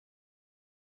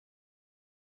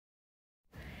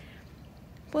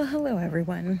Well, hello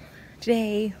everyone.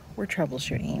 Today we're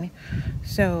troubleshooting.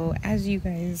 So as you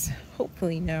guys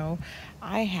hopefully know,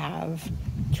 I have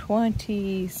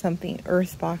 20 something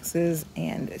earth boxes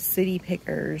and city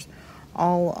pickers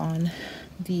all on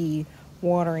the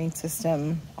watering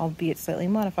system, albeit slightly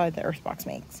modified, that earth box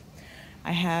makes.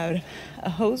 I have a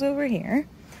hose over here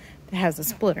that has a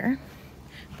splitter,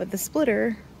 but the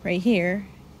splitter right here,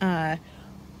 I'm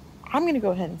gonna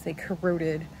go ahead and say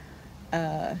corroded.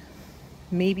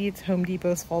 Maybe it's Home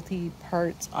Depot's faulty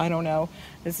parts. I don't know.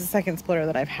 This is the second splitter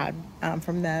that I've had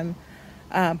from them.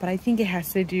 But I think it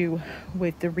has to do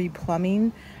with the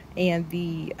replumbing and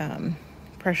the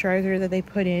pressurizer that they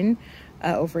put in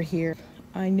over here.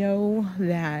 I know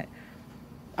that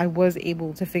I was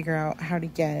able to figure out how to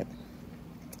get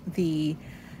the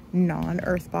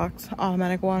non-earth box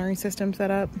automatic watering system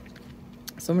set up.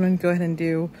 So I'm going to go ahead and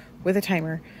do with a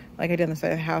timer like I did on the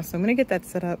side of the house. So I'm going to get that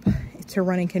set up to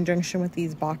run in conjunction with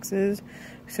these boxes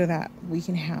so that we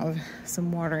can have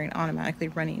some watering automatically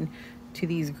running to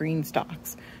these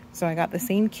GreenStalks. So I got the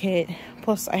same kit,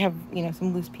 plus I have, you know,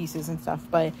 some loose pieces and stuff,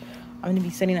 but I'm going to be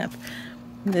setting up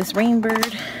this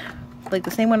Rainbird, like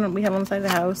the same one we have on the side of the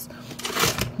house.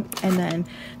 And then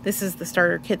this is the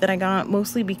starter kit that I got,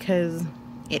 mostly because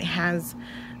it has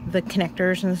the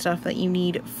connectors and stuff that you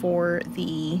need for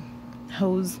the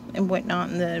hose and whatnot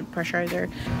and the pressurizer.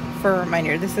 For a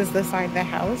reminder, this is the side of the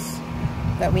house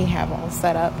that we have all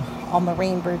set up on the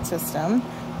Rainbird system.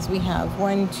 So we have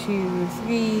 1, 2,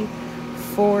 3,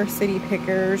 4 city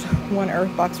pickers, 1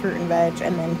 earth box fruit and veg,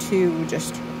 and then 2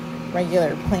 just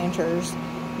regular planters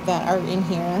that are in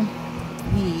here.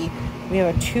 We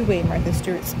have a 2-way Martha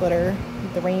Stewart splitter,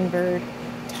 the Rainbird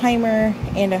timer,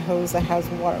 and a hose that has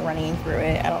water running through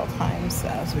it at all times, so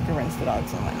we can rinse the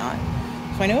dogs and whatnot.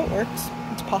 So I know it works.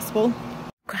 It's possible.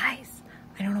 Guys,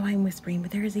 I don't know why I'm whispering,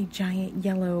 but there is a giant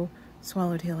yellow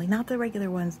swallowtail, like not the regular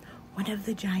ones, one of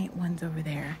the giant ones over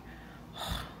there.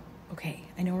 Okay,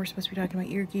 I know we're supposed to be talking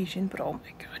about irrigation, but oh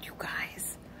my god, you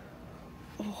guys.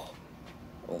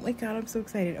 Oh my god, I'm so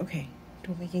excited. Okay,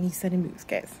 don't make any sudden moves,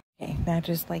 guys. Okay, that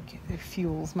just like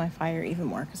fuels my fire even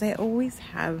more, because I always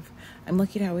have, I'm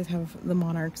lucky to always have the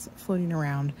monarchs floating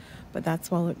around, but the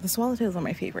swallowtails are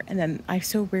my favorite. And then I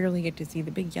so rarely get to see the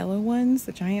big yellow ones,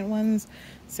 the giant ones,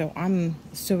 so I'm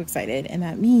so excited. And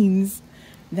that means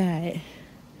that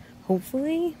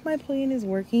hopefully my plan is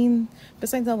working.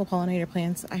 Besides all the pollinator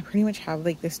plants, I pretty much have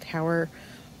like this tower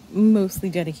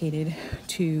mostly dedicated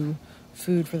to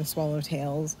food for the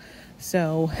swallowtails.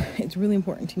 So it's really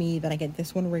important to me that I get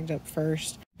this one rigged up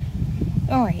first.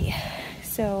 All right,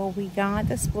 so we got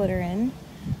the splitter in.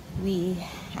 We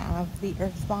have the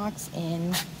earth box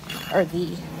in, or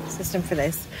the system for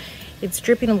this. It's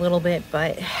dripping a little bit,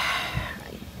 but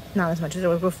not as much as it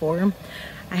was before.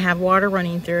 I have water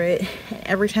running through it.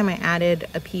 Every time I added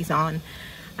a piece on,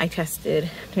 I tested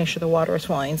to make sure the water was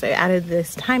flowing. So I added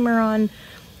this timer on,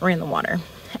 ran the water.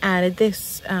 Added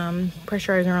this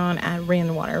pressurizer on, ran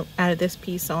the water. Added this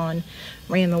piece on,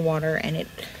 ran the water, and it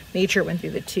made sure it went through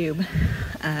the tube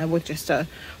with just a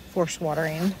forced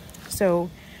watering. So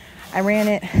I ran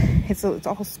it. It's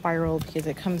all spiraled because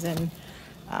it comes in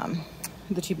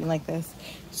the tubing like this.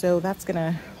 So that's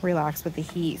gonna relax with the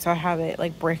heat. So I have it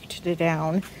like bricked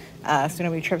down so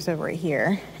nobody trips over it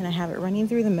here. And I have it running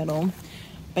through the middle.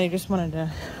 But I just wanted to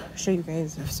show you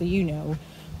guys so you know.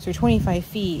 So 25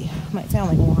 feet might sound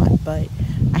like a lot, but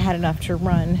I had enough to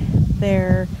run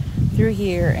there, through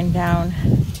here, and down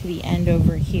to the end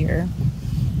over here.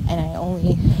 And I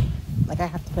only, like, I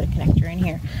have to put a connector in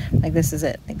here. Like, this is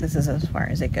it. Like, this is as far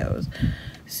as it goes.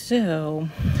 So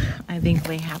I think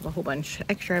they have a whole bunch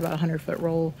extra, about 100-foot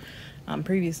roll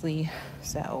previously.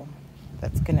 So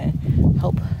that's gonna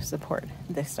help support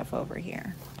this stuff over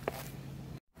here.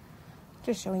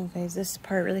 Just showing you guys this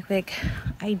part really quick.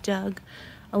 I dug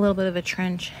a little bit of a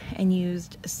trench and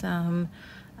used some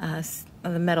of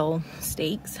the metal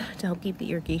stakes to help keep the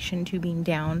irrigation tubing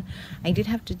down. I did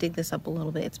have to dig this up a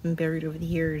little bit. It's been buried over the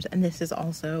years, and this is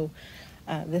also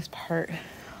this part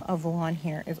of the lawn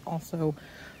here is also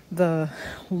the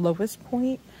lowest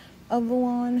point of the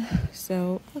lawn.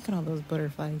 So look at all those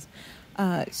butterflies.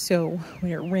 So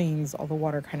when it rains, all the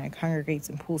water kind of congregates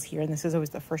and pools here, and this is always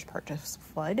the first part to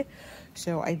flood.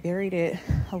 So I buried it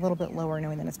a little bit lower,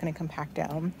 knowing that it's going to compact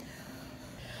down.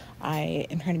 I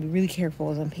am trying to be really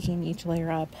careful as I'm picking each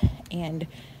layer up, and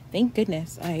thank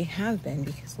goodness I have been,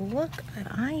 because look,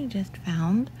 I just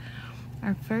found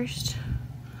our first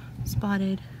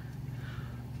spotted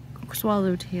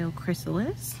swallowtail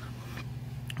chrysalis,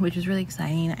 which is really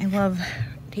exciting. I love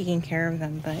taking care of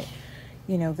them, but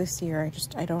you know, this year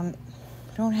I don't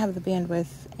have the bandwidth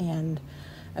and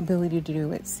ability to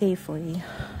do it safely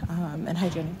and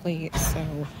hygienically.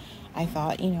 So I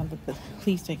thought, you know, the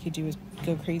least I could do is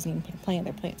go crazy and plant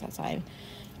their plants outside.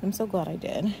 I'm so glad I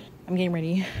did. I'm getting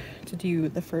ready to do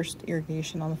the first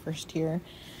irrigation on the first tier,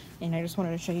 and I just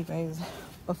wanted to show you guys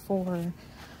before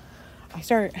I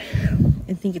start.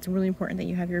 I think it's really important that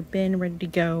you have your bin ready to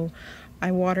go.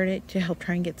 I watered it to help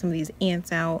try and get some of these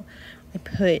ants out.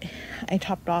 I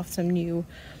topped off some new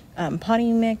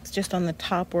potting mix just on the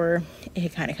top where it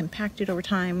had kind of compacted over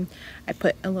time. I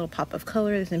put a little pop of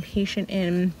color, this impatient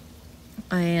in,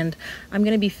 and I'm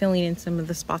going to be filling in some of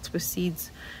the spots with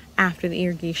seeds after the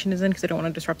irrigation is in, because I don't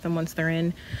want to disrupt them once they're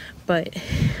in. But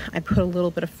I put a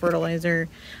little bit of fertilizer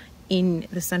in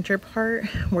the center part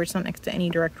where it's not next to any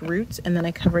direct roots, and then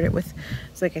I covered it with,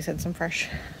 so like I said, some fresh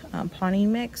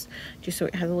potting mix, just so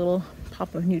it has a little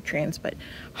pop of nutrients. But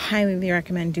highly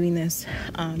recommend doing this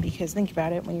because think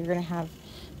about it, when you're going to have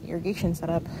irrigation set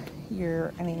up, if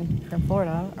you're in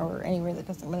Florida or anywhere that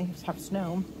doesn't really have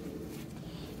snow,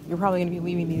 you're probably going to be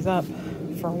leaving these up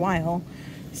for a while.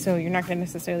 So you're not going to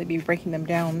necessarily be breaking them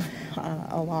down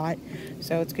a lot.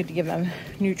 So it's good to give them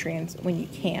nutrients when you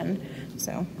can.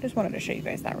 So just wanted to show you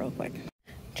guys that real quick.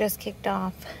 Just kicked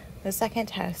off the second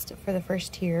test for the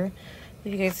first tier.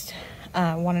 If you guys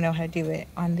want to know how to do it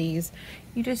on these,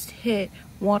 you just hit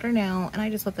water now, and I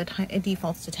just let the time, it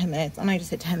defaults to 10 minutes, and I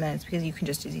just hit 10 minutes because you can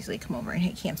just as easily come over and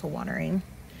hit cancel watering.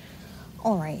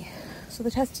 All right, so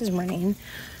the test is running.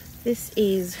 This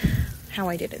is how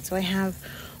I did it. So I have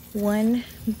one,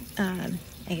 I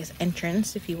guess,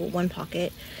 entrance, if you will, one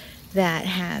pocket that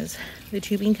has the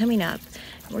tubing coming up.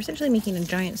 And we're essentially making a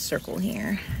giant circle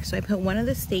here. So I put one of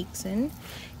the stakes in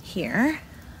here,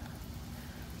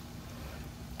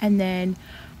 and then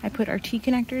I put our T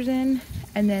connectors in,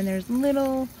 and then there's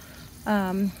little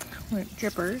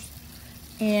drippers,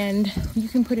 and you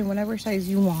can put in whatever size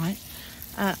you want.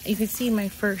 You can see my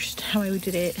first, how I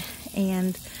did it,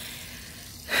 and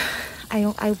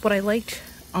what I liked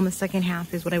on the second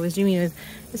half is what I was doing is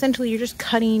essentially you're just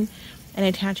cutting and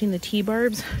attaching the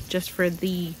T-barbs just for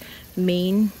the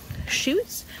main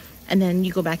shoots, and then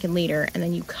you go back in later and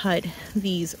then you cut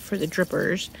these for the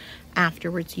drippers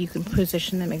afterwards, so you can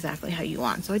position them exactly how you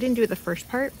want. So I didn't do it the first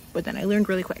part, but then I learned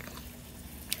really quick.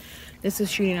 This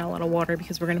is shooting out a lot of water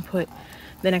because we're going to put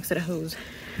the next set of hose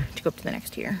to go up to the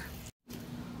next tier.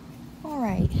 All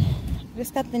right,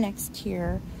 just got the next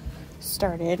tier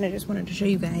started, and I just wanted to show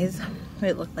you guys what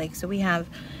it looked like. So we have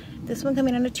this one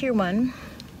coming onto tier 1,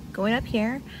 going up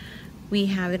here. We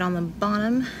have it on the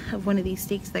bottom of one of these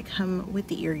stakes that come with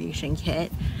the irrigation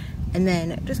kit, and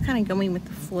then just kind of going with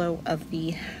the flow of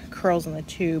the curls in the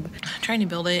tube. Trying to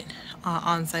build it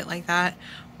on site like that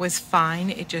was fine.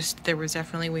 It just, there was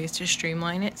definitely ways to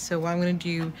streamline it. So what I'm going to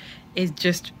do is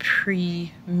just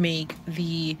pre-make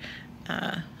the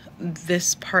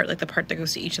this part, like the part that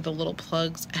goes to each of the little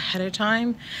plugs, ahead of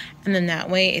time, and then that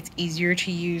way it's easier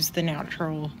to use the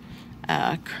natural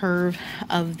curve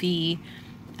of the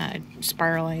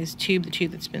spiralized tube, the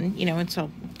tube that's been, you know, it's all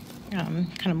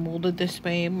kind of molded this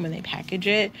way when they package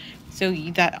it. So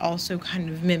that also kind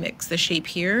of mimics the shape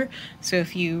here. So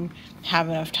if you have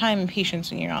enough time and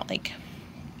patience when you're not like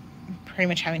pretty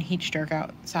much having heat stroke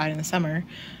outside in the summer,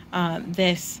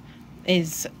 this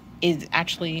is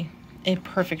actually a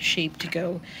perfect shape to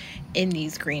go in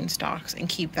these GreenStalks and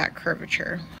keep that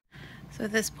curvature. So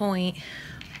at this point,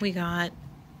 we got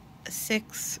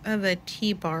 6 of the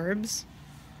T-barbs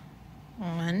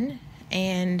on,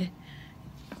 and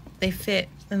they fit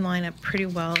and line up pretty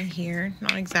well here.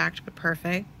 Not exact, but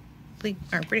perfect,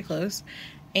 or pretty close.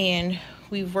 And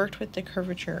we've worked with the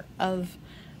curvature of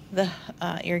the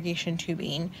irrigation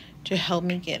tubing to help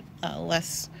make it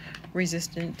less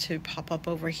resistant to pop up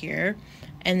over here.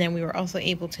 And then we were also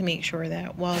able to make sure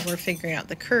that while we're figuring out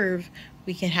the curve,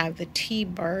 we can have the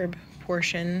T-barb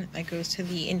portion that goes to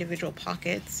the individual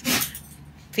pockets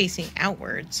facing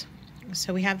outwards.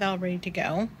 So we have that all ready to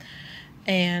go,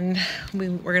 and we're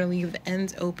going to leave the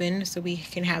ends open so we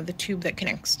can have the tube that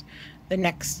connects the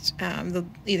next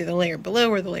either the layer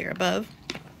below or the layer above.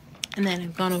 And then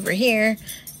I've gone over here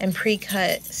and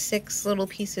pre-cut 6 little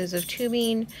pieces of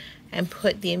tubing and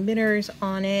put the emitters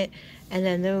on it, and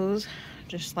then those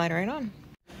just slide right on.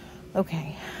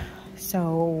 Okay,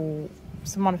 so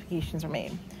some modifications are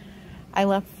made. I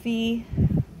left the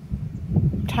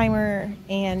timer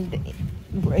and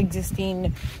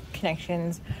existing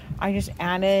connections. I just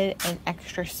added an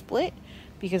extra split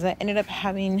because I ended up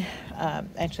having,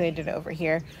 actually I did it over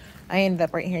here. I ended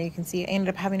up right here, you can see, I ended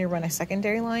up having to run a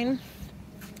secondary line,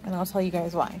 and I'll tell you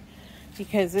guys why.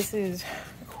 Because this is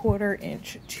 1/4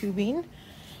 inch tubing,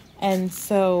 and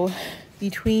so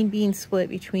between being split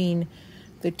between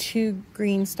the 2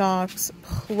 GreenStalks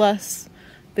plus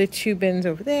the 2 bins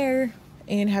over there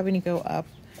and having to go up,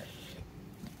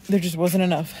 there just wasn't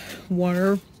enough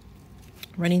water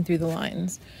running through the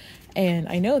lines. And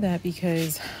I know that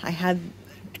because I had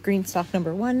GreenStalk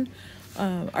number 1,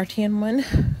 our tan one,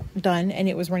 done, and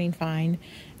it was running fine.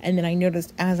 And then I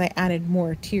noticed as I added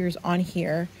more tiers on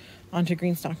here onto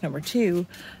GreenStalk number 2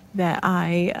 that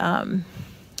I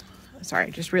sorry, I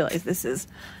just realized this is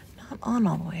not on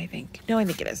all the way, I think. No, I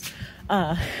think it is.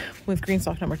 With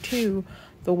GreenStalk number 2,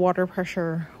 the water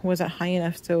pressure wasn't high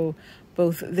enough, so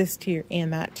both this tier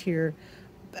and that tier,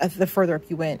 as the further up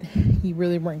you went, you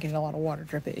really weren't getting a lot of water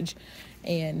drippage.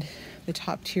 And the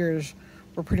top tiers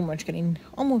were pretty much getting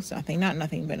almost nothing. Not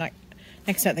nothing, but not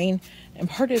next to nothing. And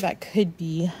part of that could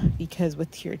be because with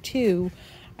tier 2,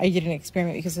 I did an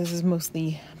experiment because this is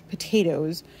mostly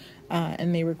potatoes,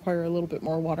 and they require a little bit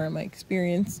more water in my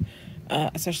experience,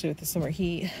 especially with the summer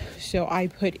heat. So I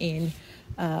put in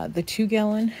the 2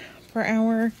 gallon per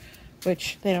hour,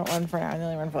 which they don't run for an hour. They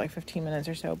only run for like 15 minutes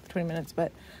or so, 20 minutes,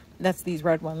 but that's these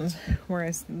red ones.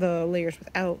 Whereas the layers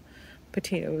without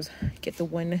potatoes get the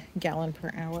 1 gallon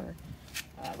per hour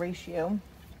ratio.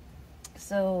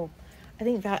 So I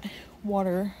think that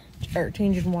water, or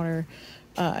change in water,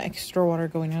 extra water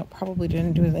going out probably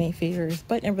didn't do us any favors,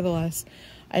 but nevertheless,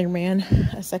 I ran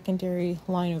a secondary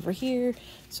line over here,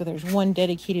 so there's 1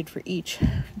 dedicated for each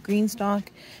GreenStalk,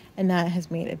 and that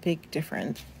has made a big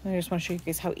difference. I just want to show you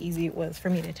guys how easy it was for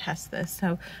me to test this.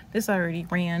 So this already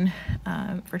ran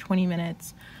for 20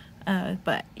 minutes,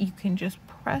 but you can just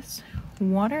press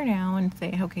water now and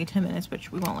say, okay, 10 minutes,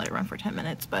 which we won't let it run for 10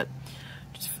 minutes, but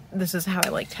just, this is how I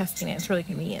like testing it. It's really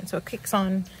convenient. So it kicks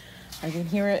on. I can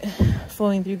hear it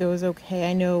flowing through those okay.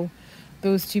 I know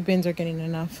those 2 bins are getting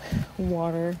enough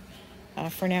water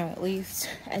for now at least.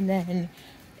 And then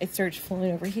it starts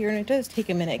flowing over here, and it does take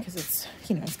a minute because it's,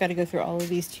 you know, it's got to go through all of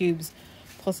these tubes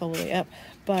plus all the way up.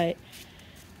 But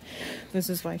this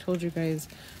is why I told you guys,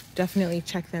 definitely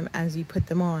check them as you put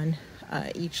them on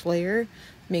each layer.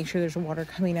 Make sure there's water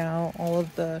coming out. All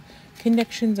of the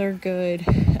connections are good.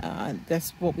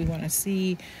 That's what we want to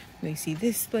see. They see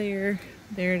this layer,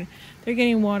 they're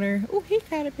getting water. Oh, hey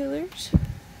caterpillars.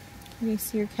 You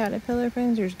see your caterpillar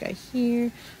friends? There's a guy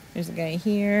here. There's a guy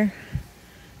here.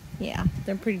 Yeah,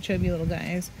 they're pretty chubby little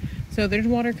guys. So there's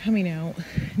water coming out.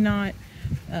 Not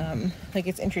like,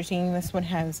 it's interesting. This one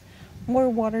has more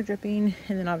water dripping,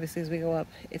 and then obviously as we go up,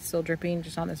 it's still dripping,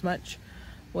 just not as much.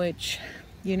 Which,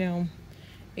 you know,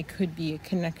 it could be a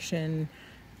connection.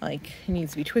 Like, it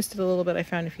needs to be twisted a little bit. I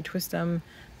found if you twist them,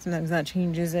 sometimes that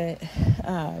changes it.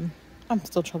 I'm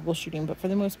still troubleshooting, but for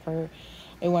the most part,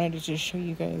 I wanted to just show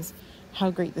you guys how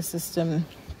great the system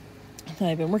that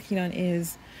I've been working on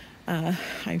is.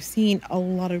 I've seen a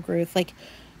lot of growth. Like,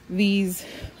 these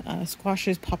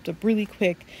squashes popped up really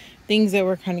quick. Things that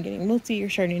were kind of getting wilty are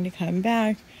starting to come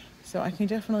back. So I can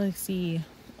definitely see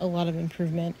a lot of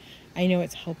improvement. I know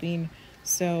it's helping.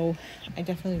 So I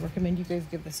definitely recommend you guys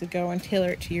give this a go and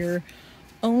tailor it to your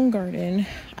own garden.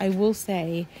 I will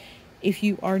say, if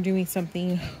you are doing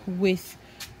something with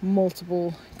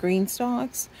multiple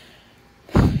GreenStalks,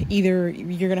 either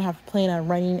you're going to have to plan on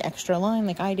running extra line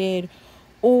like I did,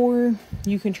 or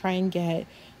you can try and get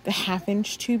the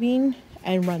 1/2-inch tubing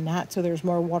and run that so there's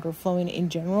more water flowing in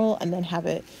general, and then have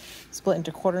it split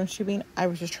into 1/4-inch tubing. I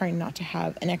was just trying not to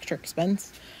have an extra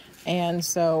expense. And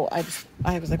so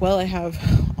I was like, well, I have,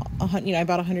 I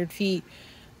bought 100 feet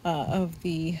of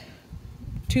the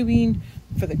tubing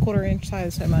for the 1/4-inch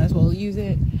size, so I might as well use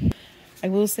it. I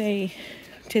will say,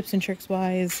 tips and tricks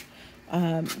wise,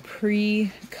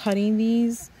 pre-cutting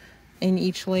these in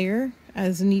each layer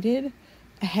as needed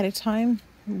ahead of time,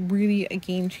 really a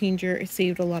game changer. It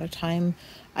saved a lot of time.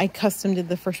 I custom did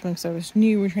the first one because I was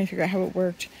new. We were trying to figure out how it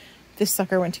worked. This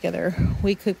sucker went together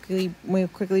way quickly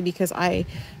because I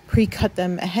pre-cut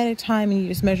them ahead of time, and you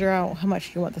just measure out how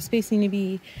much you want the spacing to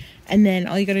be, and then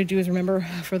all you got to do is remember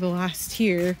for the last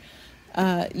tier,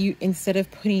 you, instead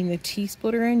of putting the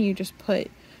T-splitter in, you just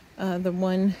put the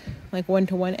one, like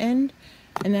 1-to-1 end,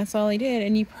 and that's all I did.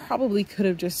 And you probably could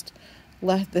have just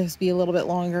let this be a little bit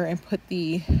longer and put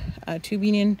the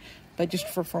tubing in, but just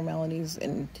for formalities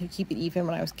and to keep it even,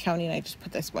 when I was counting, I just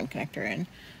put this one connector in.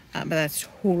 But that's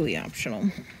totally optional.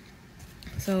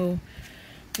 So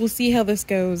we'll see how this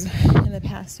goes. In the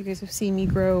past, you guys have seen me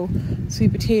grow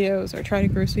sweet potatoes, or try to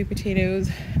grow sweet potatoes,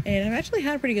 and I've actually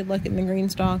had pretty good luck in the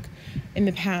GreenStalk in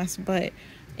the past, but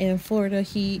in Florida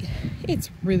heat, it's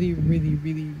really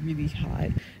hot.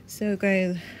 So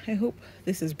guys, I hope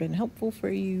this has been helpful for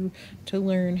you to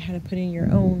learn how to put in your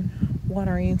own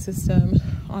watering system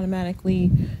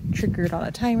automatically triggered on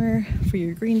a timer for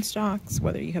your GreenStalks,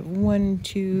 whether you have 1,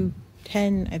 2,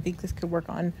 10. I think this could work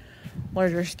on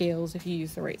larger scales if you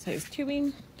use the right size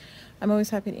tubing. I'm always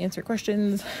happy to answer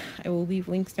questions. I will leave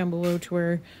links down below to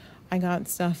where I got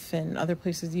stuff and other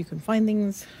places you can find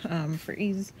things for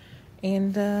ease.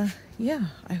 And yeah,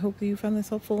 I hope you found this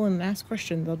helpful and ask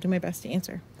questions. I'll do my best to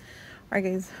answer. All right,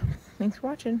 guys, thanks for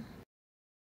watching.